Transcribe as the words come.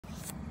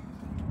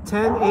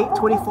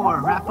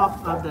10-8-24, wrap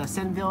up of the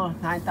Seville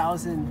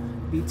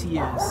 9000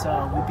 BTUs.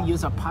 So we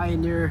use a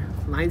Pioneer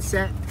line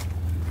set.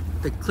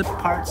 The clip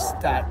parts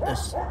that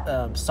is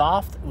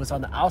soft was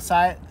on the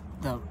outside.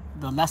 The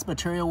less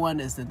material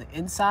one is in the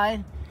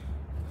inside.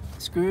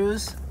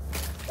 Screws,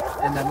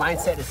 and the line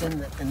set is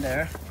in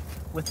there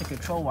with the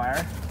control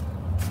wire.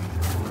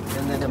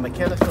 And then a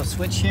mechanical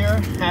switch here,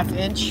 1/2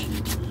 inch.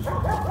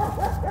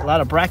 A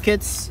lot of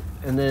brackets,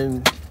 and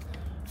then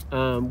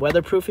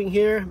weatherproofing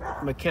here,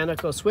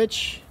 mechanical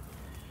switch,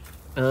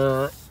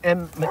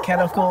 and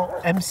mechanical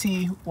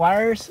MC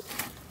wires,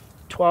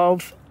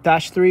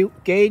 12-3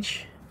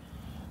 gauge,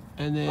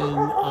 and then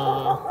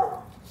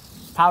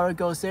power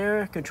goes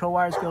there, control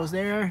wires goes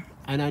there,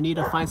 and I need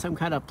to find some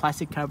kind of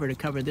plastic cover to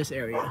cover this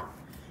area.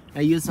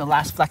 I use the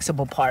last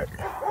flexible part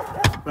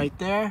right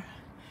there,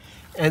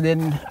 and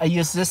then I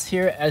use this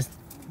here as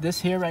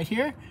this here right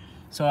here.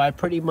 So I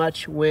pretty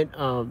much went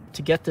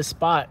to get this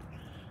spot.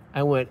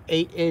 I went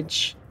 8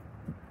 inch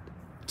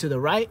to the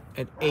right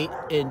and 8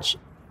 inch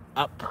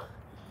up.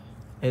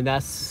 And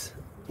that's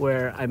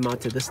where I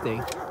mounted this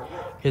thing.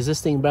 Because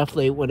this thing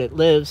roughly, when it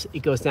lives,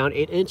 it goes down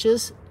 8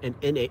 inches and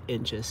in 8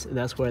 inches. And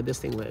that's where this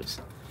thing lives.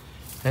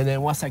 And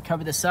then once I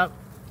cover this up,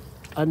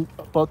 on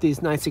both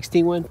these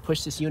 916 ones,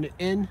 push this unit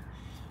in,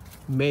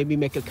 maybe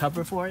make a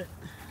cover for it.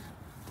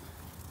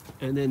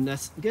 And then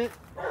that's good.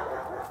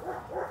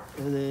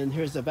 And then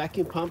here's the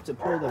vacuum pump to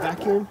pull the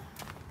vacuum.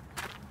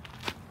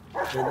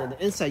 And then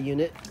the inside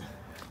unit,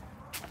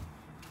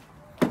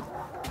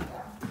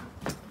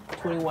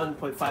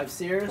 21.5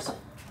 Sears.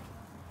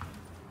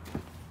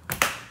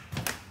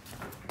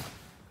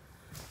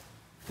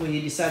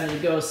 We decided to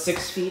go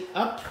 6 feet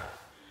up.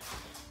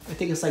 I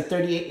think it's like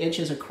 38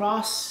 inches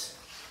across.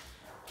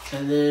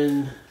 And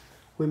then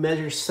we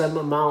measured some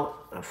amount,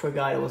 I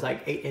forgot, it was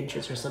like 8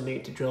 inches or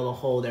something to drill a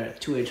hole there, a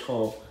 2 inch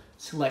hole,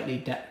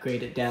 slightly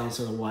grade it down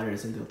so the water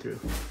doesn't go through.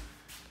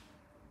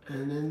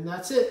 And then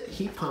that's it,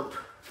 heat pump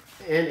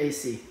and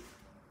AC.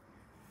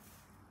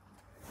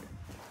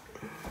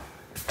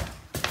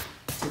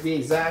 To be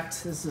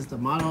exact, this is the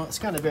model. It's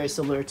kind of very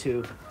similar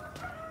to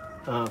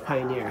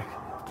Pioneer.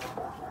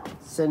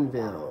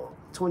 Seville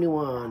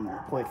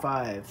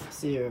 21.5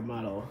 Sears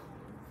model.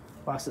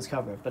 Box is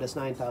covered, but it's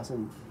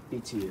 9,000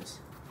 BTUs.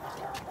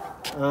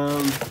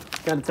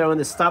 Gotta throw in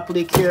the stop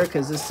leak here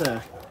because this is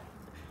a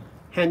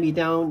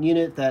hand-me-down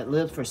unit that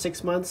lived for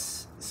 6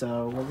 months.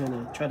 So we're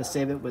gonna try to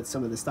save it with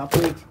some of the stop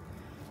leak.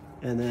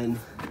 And then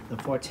the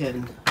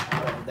 410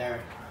 over there,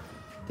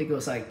 I think it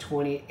was like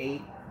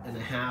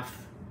 28.5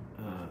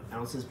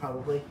 ounces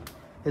probably.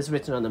 It's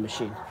written on the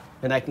machine.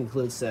 And that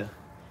includes the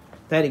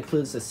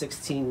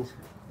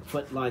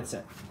 16-foot line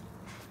set.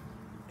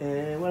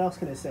 And what else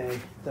can I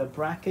say? The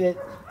bracket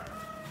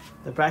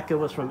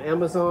was from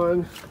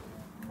Amazon.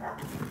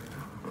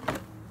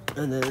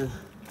 And then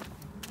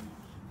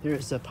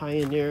there's a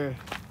Pioneer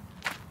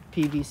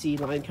PVC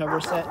line cover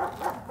set.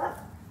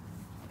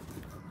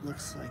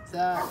 Looks like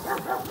that.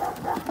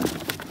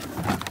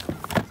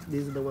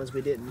 These are the ones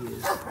we didn't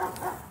use.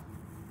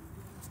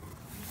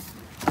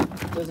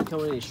 Doesn't come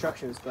with any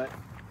instructions, but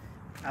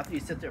after you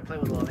sit there and play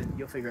with all of it,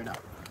 you'll figure it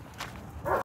out.